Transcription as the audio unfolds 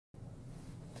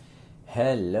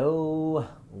Hello,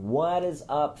 what is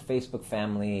up, Facebook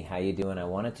family? How you doing? I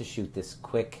wanted to shoot this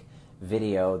quick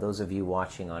video. Those of you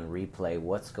watching on replay,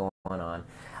 what's going on?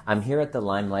 I'm here at the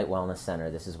Limelight Wellness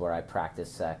Center. This is where I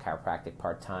practice chiropractic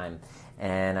part-time,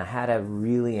 and I had a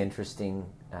really interesting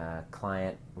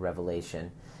client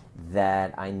revelation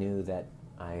that I knew that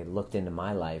I looked into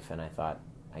my life and I thought,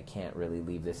 I can't really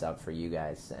leave this out for you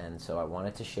guys. And so I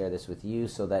wanted to share this with you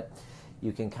so that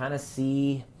you can kind of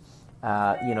see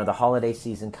the holiday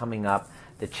season coming up,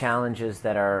 the challenges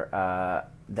that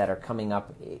are coming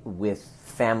up with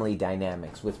family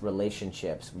dynamics, with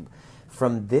relationships.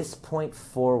 From this point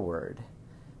forward,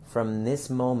 from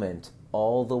this moment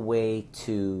all the way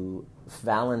to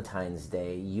Valentine's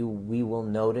Day, we will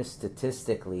notice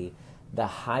statistically the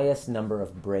highest number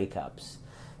of breakups.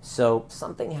 So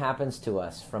something happens to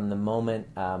us from the moment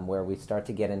where we start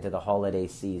to get into the holiday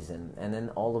season, and then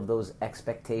all of those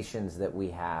expectations that we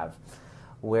have,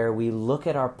 where we look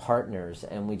at our partners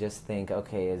and we just think,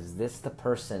 okay, is this the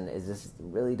person? Does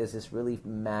this really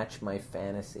match my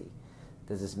fantasy?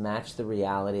 Does this match the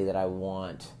reality that I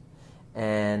want?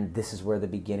 And this is where the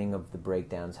beginning of the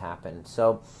breakdowns happen.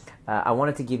 So I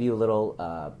wanted to give you a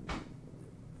little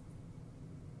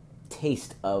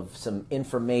taste of some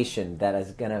information that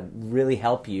is going to really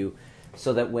help you,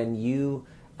 so that when you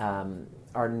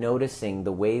are noticing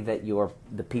the way that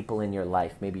the people in your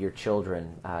life, maybe your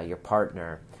children, your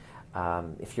partner,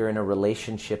 if you're in a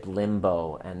relationship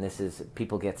limbo and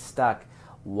people get stuck,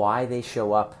 why they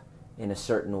show up in a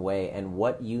certain way and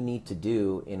what you need to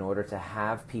do in order to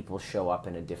have people show up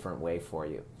in a different way for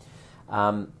you.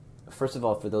 First of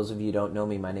all, for those of you who don't know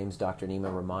me, my name is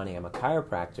Dr.Nima Rahmany. I'm a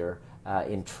chiropractor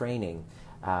in training,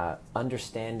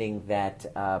 understanding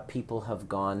that people have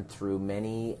gone through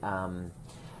many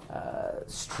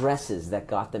stresses that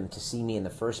got them to see me in the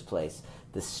first place.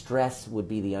 The stress would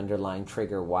be the underlying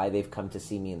trigger why they've come to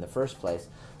see me in the first place.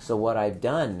 So what I've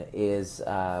done is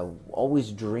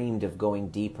always dreamed of going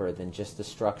deeper than just the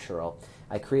structural.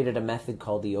 I created a method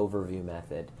called the overview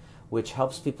method, which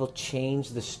helps people change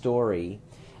the story,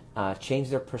 change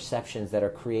their perceptions that are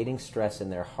creating stress in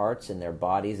their hearts, in their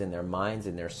bodies, in their minds,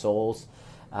 in their souls,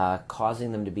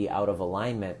 causing them to be out of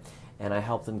alignment, and I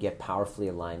help them get powerfully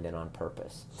aligned and on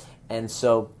purpose. And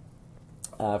so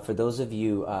for those of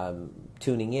you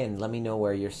tuning in, let me know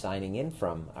where you're signing in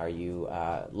from. Are you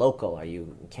local? Are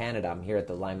you in Canada? I'm here at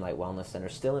the Limelight Wellness Center,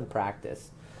 still in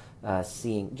practice,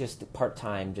 seeing just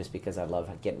part-time, just because I love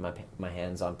getting my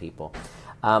hands on people.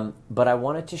 But I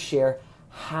wanted to share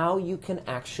how you can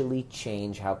actually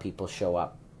change how people show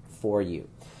up for you.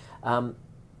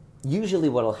 Usually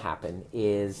what will happen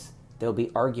is there'll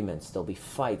be arguments, there'll be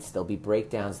fights, there'll be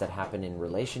breakdowns that happen in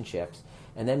relationships.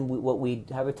 And then what we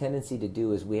have a tendency to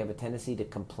do is we have a tendency to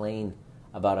complain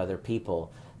about other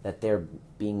people, that they're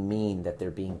being mean, that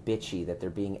they're being bitchy, that they're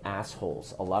being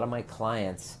assholes. A lot of my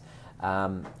clients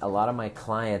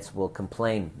will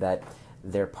complain that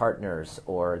their partners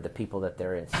or the people that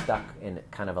they're stuck in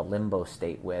kind of a limbo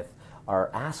state with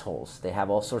are assholes. They have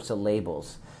all sorts of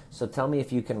labels. So tell me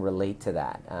if you can relate to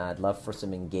that. I'd love for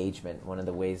some engagement. One of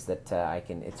the ways that I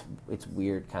can, it's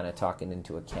weird kind of talking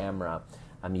into a camera.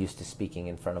 I'm used to speaking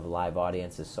in front of live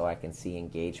audiences so I can see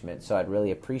engagement. So I'd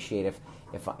really appreciate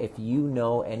if you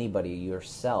know anybody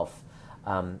yourself,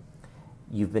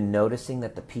 you've been noticing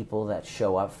that the people that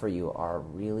show up for you are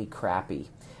really crappy.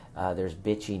 There's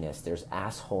bitchiness, there's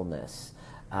assholeness,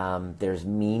 there's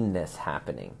meanness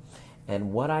happening.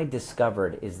 And what I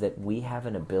discovered is that we have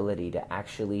an ability to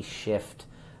actually shift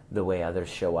the way others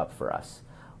show up for us.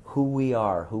 Who we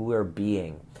are, who we're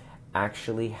being,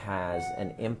 actually has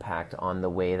an impact on the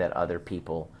way that other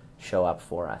people show up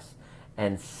for us.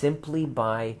 And simply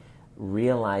by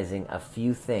realizing a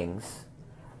few things,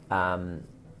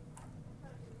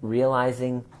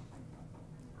 realizing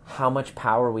how much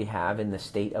power we have in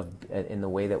the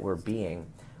way that we're being,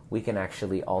 we can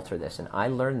actually alter this. And I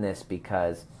learned this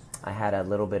because I had a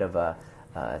little bit of a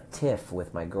tiff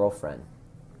with my girlfriend.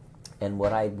 And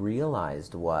what I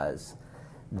realized was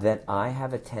that I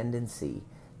have a tendency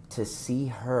to see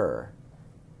her,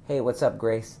 hey, what's up,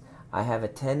 Grace? I have a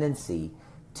tendency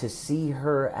to see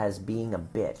her as being a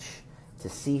bitch, to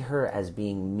see her as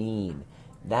being mean.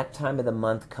 That time of the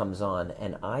month comes on,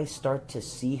 and I start to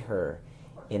see her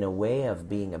in a way of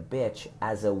being a bitch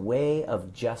as a way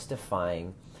of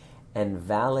justifying and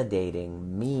validating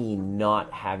me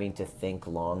not having to think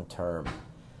long term.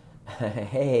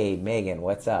 Hey, Megan,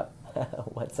 what's up?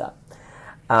 What's up?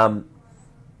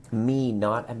 Me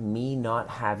not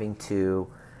having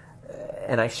to,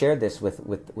 and I shared this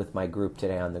with my group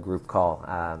today on the group call,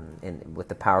 with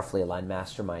the Powerfully Aligned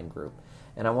Mastermind group.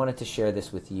 and I wanted to share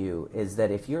this with you, is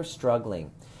that if you're struggling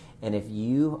and if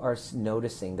you are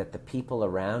noticing that the people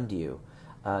around you,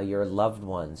 your loved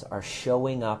ones, are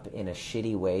showing up in a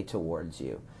shitty way towards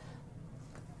you,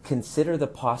 consider the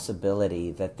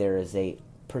possibility that there's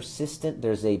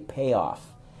a payoff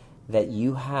that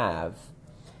you have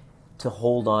to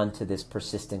hold on to this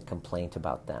persistent complaint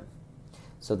about them.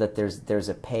 So that there's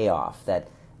a payoff that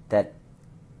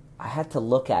I had to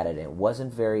look at it. It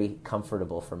wasn't very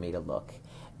comfortable for me to look.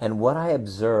 And what I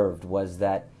observed was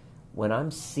that when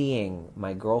I'm seeing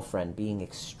my girlfriend being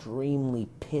extremely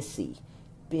pissy,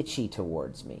 bitchy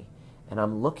towards me, and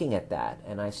I'm looking at that,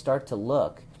 and I start to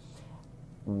look,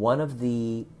 one of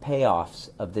the payoffs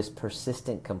of this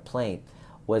persistent complaint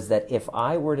was that if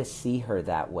I were to see her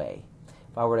that way,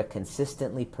 if I were to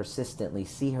consistently, persistently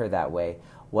see her that way,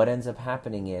 what ends up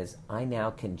happening is I now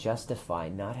can justify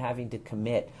not having to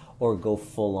commit or go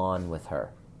full on with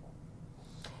her.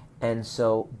 And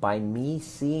so by me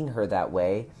seeing her that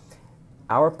way,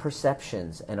 our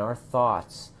perceptions and our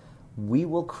thoughts, we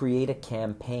will create a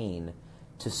campaign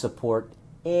to support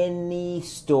any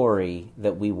story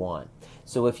that we want.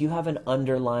 So if you have an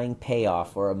underlying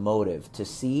payoff or a motive to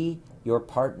see your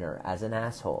partner as an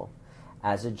asshole,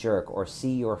 as a jerk, or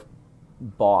see your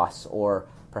boss, or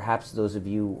perhaps those of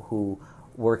you who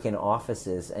work in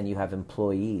offices and you have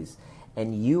employees,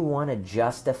 and you want to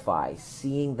justify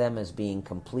seeing them as being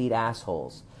complete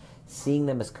assholes, seeing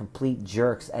them as complete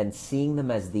jerks, and seeing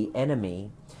them as the enemy,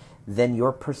 then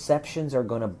your perceptions are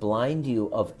going to blind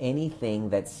you of anything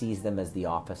that sees them as the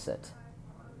opposite.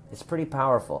 It's pretty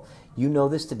powerful. You know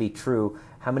this to be true.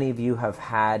 How many of you have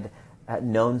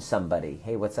known somebody?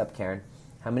 Hey, what's up, Karen?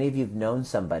 How many of you have known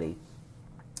somebody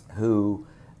who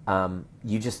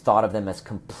you just thought of them as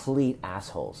complete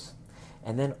assholes?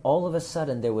 And then all of a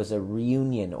sudden there was a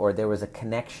reunion, or there was a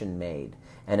connection made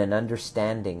and an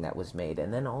understanding that was made.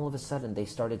 And then all of a sudden they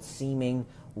started seeming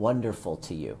wonderful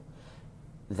to you.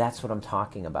 That's what I'm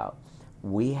talking about.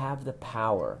 We have the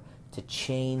power to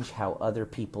change how other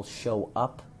people show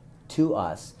up to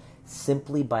us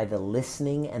simply by the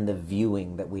listening and the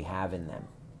viewing that we have in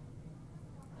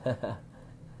them.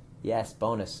 Yes,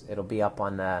 bonus. It'll be up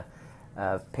on the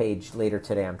page later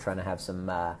today. I'm trying to have some...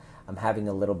 I'm having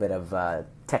a little bit of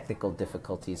technical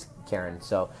difficulties, Karen,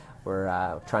 so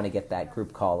we're trying to get that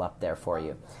group call up there for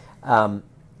you.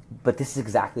 But this is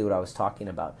exactly what I was talking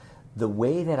about. The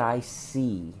way that I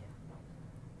see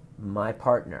my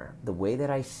partner, the way that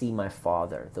I see my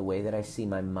father, the way that I see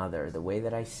my mother, the way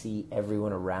that I see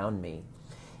everyone around me,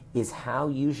 is how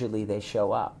usually they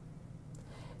show up.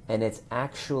 And it's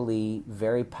actually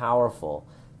very powerful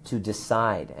to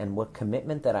decide. And what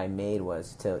commitment that I made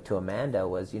was to Amanda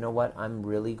was, you know what, I'm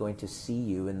really going to see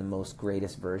you in the most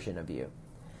greatest version of you.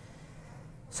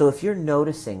 So if you're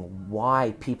noticing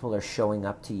why people are showing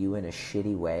up to you in a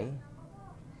shitty way,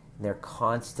 and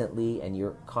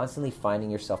you're constantly finding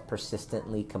yourself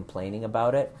persistently complaining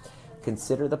about it,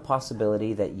 consider the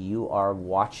possibility that you are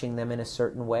watching them in a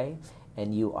certain way,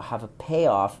 and you have a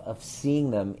payoff of seeing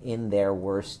them in their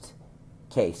worst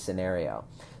case scenario,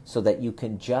 so that you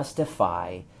can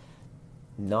justify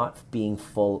not playing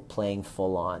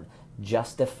full on,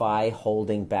 justify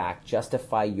holding back,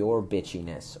 justify your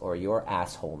bitchiness or your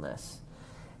assholeness.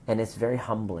 And it's very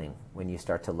humbling when you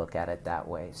start to look at it that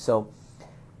way. So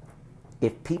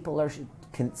if people are,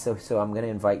 so I'm going to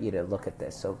invite you to look at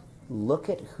this. So look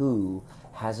at who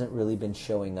hasn't really been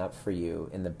showing up for you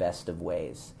in the best of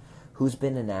ways. Who's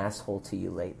been an asshole to you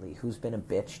lately? Who's been a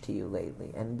bitch to you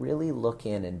lately? And really look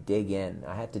in and dig in.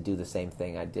 I had to do the same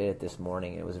thing. I did it this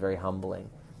morning. It was very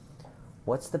humbling.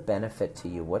 What's the benefit to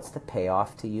you? What's the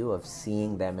payoff to you of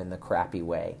seeing them in the crappy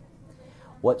way?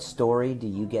 What story do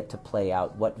you get to play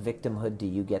out? What victimhood do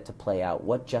you get to play out?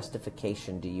 What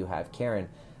justification do you have? Karen,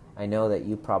 I know that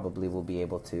you probably will be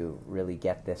able to really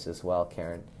get this as well,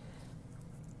 Karen.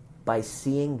 By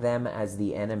seeing them as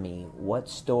the enemy, what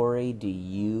story do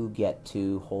you get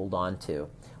to hold on to?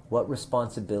 What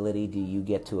responsibility do you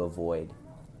get to avoid?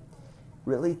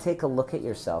 Really take a look at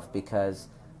yourself, because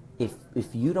if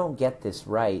you don't get this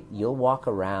right, you'll walk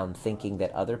around thinking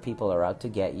that other people are out to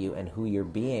get you, and who you're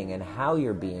being and how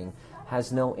you're being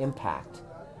has no impact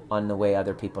on the way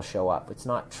other people show up. It's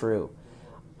not true.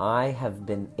 I have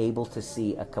been able to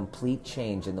see a complete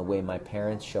change in the way my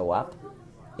parents show up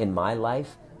in my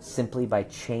life simply by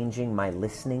changing my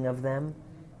listening of them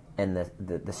and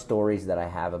the stories that I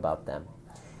have about them.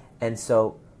 And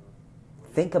so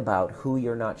think about who's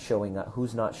not showing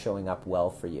up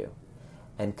well for you,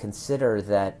 and consider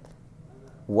that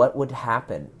what would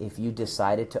happen if you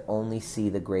decided to only see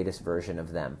the greatest version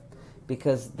of them,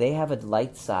 because they have a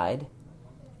light side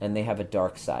and they have a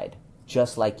dark side,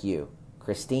 just like you.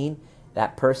 Christine,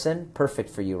 that person, perfect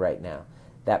for you right now.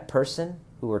 That person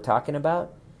who we're talking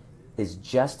about is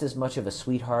just as much of a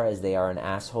sweetheart as they are an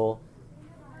asshole,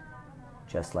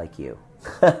 just like you.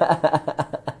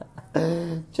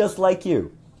 Just like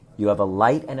you. You have a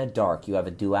light and a dark. You have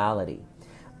a duality.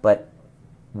 But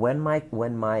when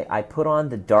I put on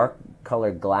the dark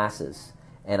colored glasses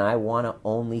and I want to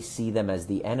only see them as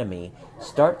the enemy,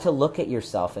 start to look at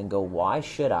yourself and go, why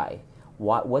should I?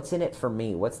 What's in it for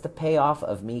me? What's the payoff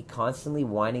of me constantly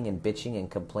whining and bitching and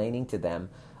complaining to them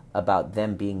about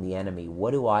them being the enemy?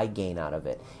 What do I gain out of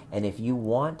it? And if you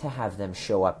want to have them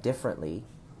show up differently,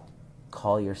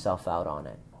 call yourself out on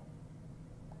it.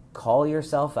 Call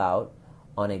yourself out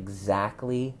on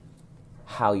exactly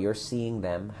how you're seeing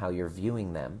them, how you're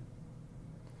viewing them,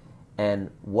 and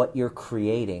what you're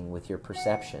creating with your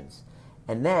perceptions.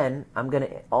 And then I'm going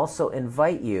to also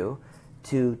invite you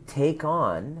to take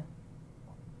on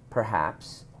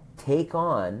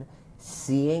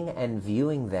seeing and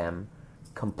viewing them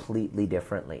completely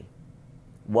differently.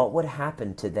 What would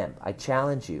happen to them? I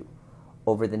challenge you,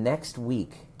 over the next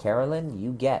week, Carolyn,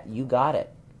 you got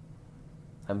it.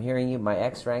 I'm hearing you. My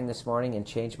ex rang this morning and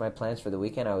changed my plans for the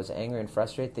weekend. I was angry and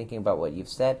frustrated thinking about what you've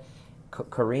said.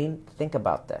 Corrine, think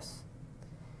about this.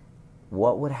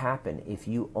 What would happen if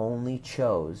you only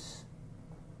chose?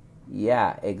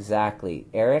 Yeah, exactly.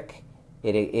 Eric,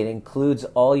 it includes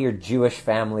all your Jewish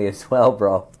family as well,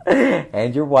 bro.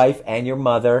 And your wife and your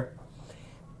mother.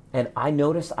 And I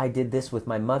noticed I did this with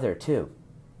my mother too.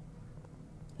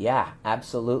 Yeah,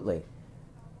 absolutely.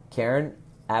 Karen,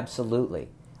 absolutely.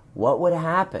 What would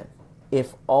happen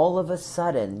if all of a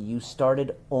sudden you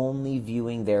started only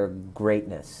viewing their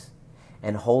greatness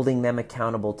and holding them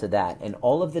accountable to that, and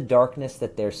all of the darkness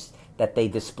that they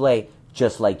display,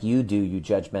 just like you do, you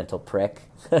judgmental prick?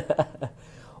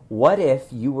 What if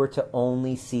you were to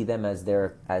only see them as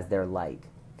their light,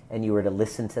 and you were to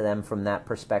listen to them from that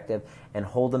perspective and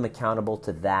hold them accountable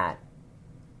to that?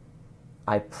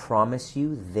 I promise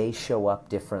you, they show up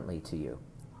differently to you.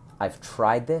 I've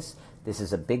tried this. This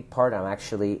is a big part. I'm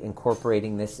actually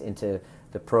incorporating this into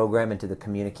the program, into the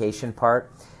communication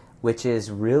part, which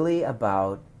is really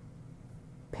about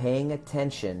paying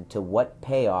attention to what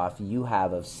payoff you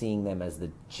have of seeing them as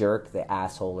the jerk, the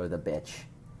asshole, or the bitch.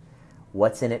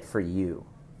 What's in it for you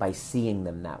by seeing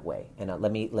them that way? And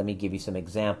let me give you some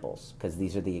examples, because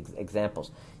these are the examples.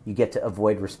 You get to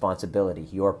avoid responsibility,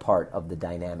 your part of the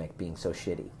dynamic being so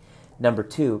shitty. Number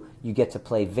two, you get to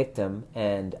play victim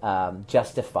and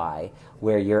justify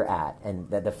where you're at and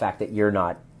the fact that you're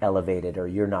not elevated or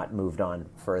you're not moved on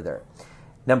further.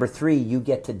 Number three, you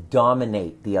get to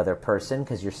dominate the other person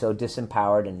because you're so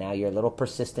disempowered, and now your little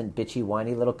persistent, bitchy,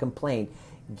 whiny little complaint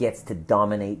gets to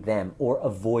dominate them or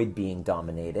avoid being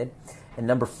dominated. And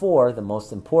number four, the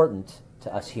most important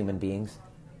to us human beings,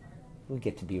 we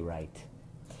get to be right.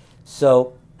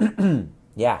 So,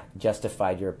 yeah,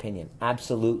 justified your opinion.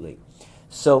 Absolutely.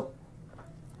 So,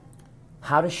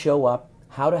 how to show up,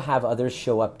 how to have others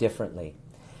show up differently.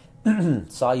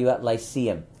 Saw you at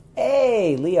Lyceum.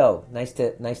 Hey, Leo, nice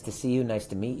to see you, nice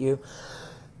to meet you.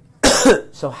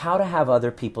 So how to have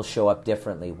other people show up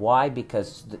differently. Why?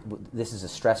 Because this is a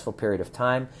stressful period of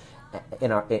time in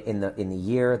the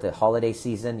year, the holiday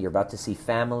season. You're about to see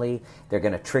family. They're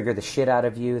going to trigger the shit out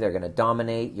of you. They're going to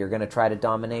dominate. You're going to try to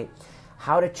dominate.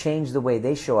 How to change the way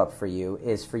they show up for you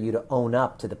is for you to own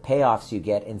up to the payoffs you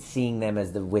get and seeing them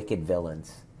as the wicked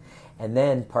villains. And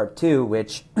then part two,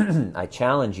 which I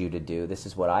challenge you to do, this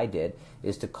is what I did,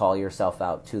 is to call yourself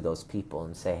out to those people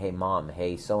and say, hey, mom,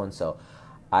 hey, so-and-so,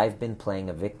 I've been playing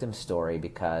a victim story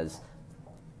because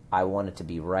I wanted to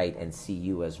be right and see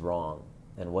you as wrong.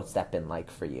 And what's that been like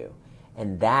for you?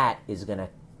 And that is going to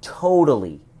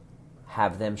totally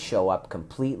have them show up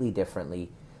completely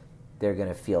differently. They're going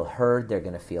to feel heard. They're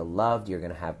going to feel loved. You're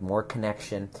going to have more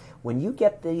connection. When you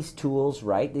get these tools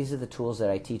right, these are the tools that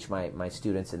I teach my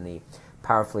students in the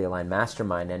Powerfully Aligned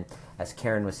Mastermind. And as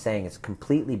Karen was saying, it's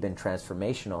completely been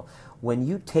transformational. When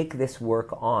you take this work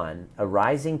on, a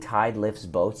rising tide lifts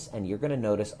boats, and you're going to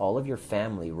notice all of your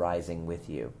family rising with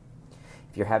you.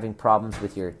 If you're having problems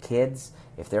with your kids,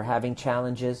 if they're having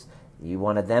challenges, you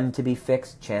wanted them to be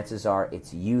fixed, chances are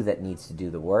it's you that needs to do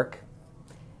the work.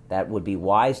 That would be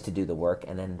wise to do the work,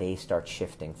 and then they start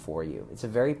shifting for you. It's a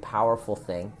very powerful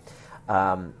thing.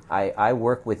 I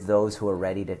work with those who are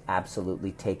ready to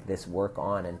absolutely take this work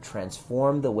on and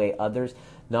transform the way others,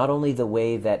 not only the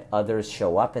way that others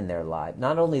show up in their life,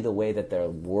 not only the way that their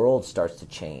world starts to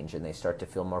change and they start to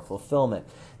feel more fulfillment,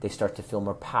 they start to feel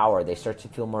more power, they start to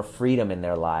feel more freedom in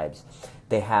their lives.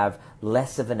 They have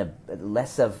less of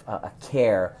a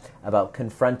care about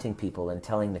confronting people and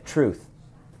telling the truth.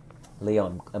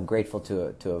 Leo, I'm grateful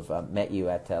to have met you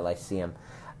at Lyceum.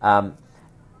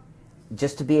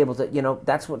 Just to be able to,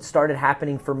 that's what started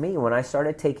happening for me. When I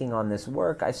started taking on this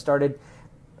work, I started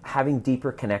having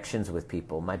deeper connections with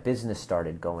people. My business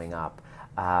started going up.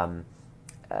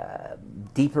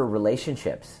 Deeper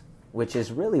relationships, which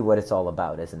is really what it's all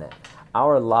about, isn't it?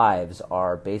 Our lives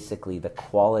are basically the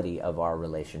quality of our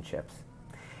relationships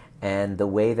and the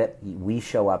way that we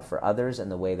show up for others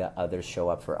and the way that others show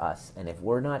up for us. And if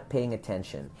we're not paying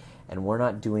attention and we're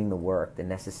not doing the work, the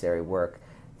necessary work,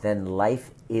 then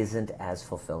life isn't as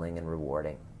fulfilling and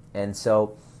rewarding. And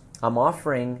so I'm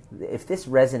offering, if this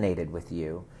resonated with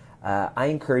you, I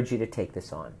encourage you to take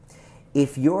this on.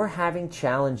 If you're having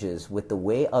challenges with the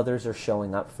way others are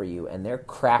showing up for you and they're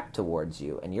crap towards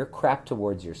you and you're crap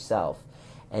towards yourself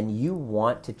and you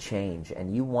want to change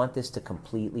and you want this to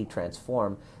completely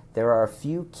transform, there are a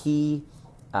few key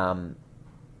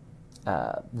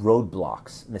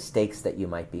roadblocks, mistakes that you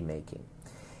might be making.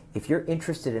 If you're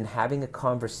interested in having a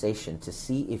conversation to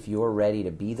see if you're ready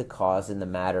to be the cause in the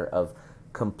matter of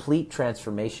complete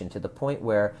transformation to the point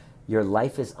where your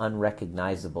life is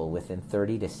unrecognizable within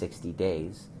 30 to 60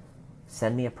 days,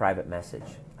 send me a private message.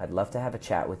 I'd love to have a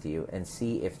chat with you and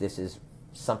see if this is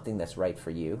something that's right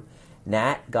for you.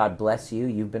 Nat, God bless you.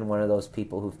 You've been one of those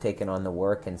people who've taken on the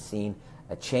work and seen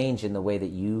a change in the way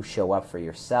that you show up for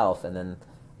yourself, and then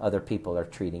other people are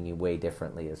treating you way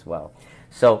differently as well.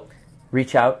 So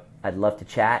reach out. I'd love to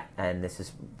chat, and this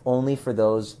is only for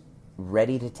those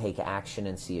ready to take action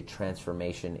and see a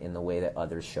transformation in the way that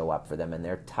others show up for them. And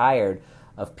they're tired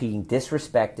of being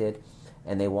disrespected,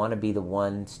 and they want to be the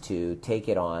ones to take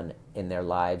it on in their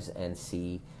lives and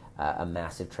see a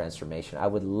massive transformation. I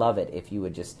would love it if you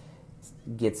would just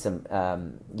get some,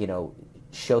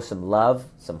 show some love,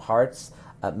 some hearts.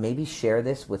 Maybe share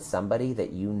this with somebody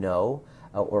that you know,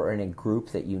 or in a group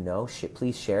that you know.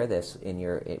 Please share this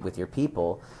with your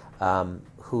people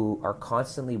who are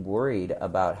constantly worried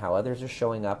about how others are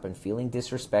showing up and feeling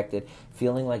disrespected,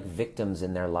 feeling like victims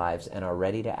in their lives, and are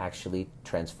ready to actually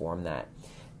transform that.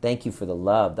 Thank you for the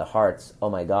love, the hearts. Oh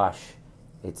my gosh,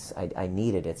 I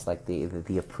need it. It's like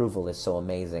the approval is so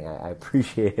amazing. I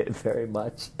appreciate it very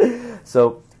much.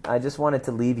 So I just wanted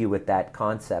to leave you with that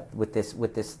concept, with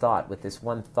this thought, with this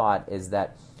one thought, is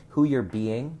that who you're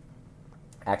being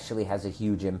actually has a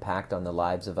huge impact on the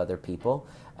lives of other people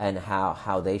and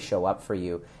how they show up for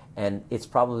you. And it's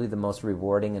probably the most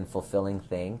rewarding and fulfilling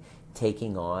thing,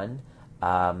 taking on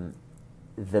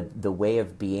the way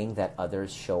of being that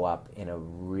others show up in a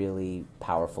really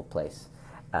powerful place,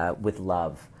 with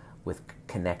love, with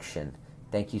connection.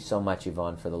 Thank you so much,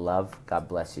 Yvonne, for the love. God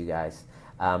bless you guys.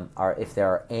 If there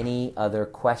are any other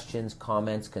questions,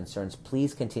 comments, concerns,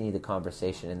 please continue the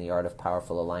conversation in the Art of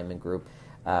Powerful Alignment group.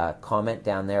 Comment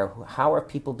down there. How have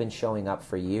people been showing up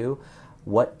for you?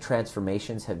 What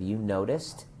transformations have you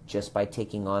noticed just by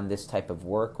taking on this type of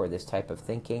work or this type of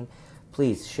thinking?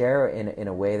 Please share in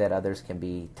a way that others can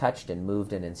be touched and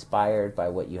moved and inspired by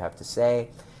what you have to say.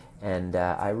 And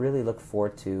I really look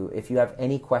forward to, if you have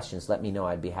any questions, let me know.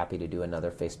 I'd be happy to do another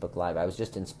Facebook Live. I was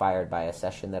just inspired by a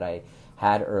session that I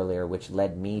had earlier, which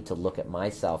led me to look at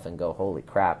myself and go, holy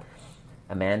crap,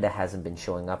 Amanda hasn't been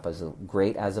showing up as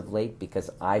great as of late because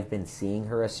I've been seeing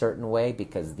her a certain way,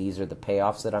 because these are the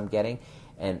payoffs that I'm getting.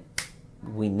 And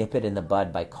we nip it in the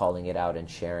bud by calling it out and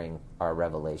sharing our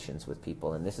revelations with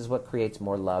people. And this is what creates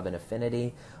more love and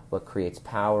affinity, what creates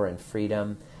power and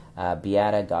freedom.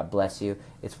 Beata, God bless you.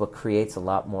 It's what creates a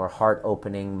lot more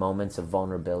heart-opening moments of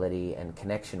vulnerability and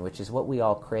connection, which is what we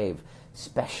all crave,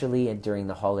 especially during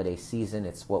the holiday season.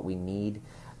 It's what we need,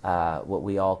 what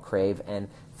we all crave. And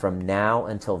from now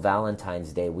until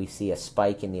Valentine's Day, we see a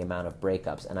spike in the amount of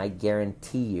breakups. And I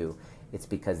guarantee you it's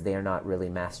because they're not really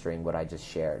mastering what I just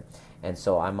shared. And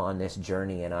so I'm on this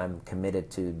journey, and I'm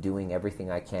committed to doing everything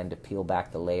I can to peel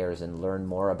back the layers and learn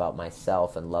more about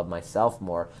myself and love myself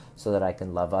more so that I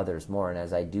can love others more. And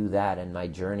as I do that and my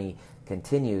journey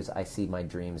continues, I see my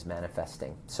dreams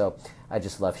manifesting. So I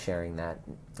just love sharing that.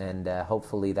 And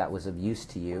hopefully that was of use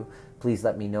to you. Please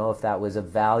let me know if that was of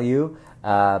value.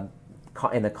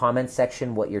 In the comments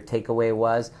section, what your takeaway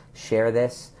was. Share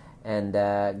this. And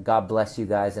God bless you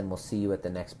guys, and we'll see you at the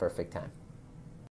next perfect time.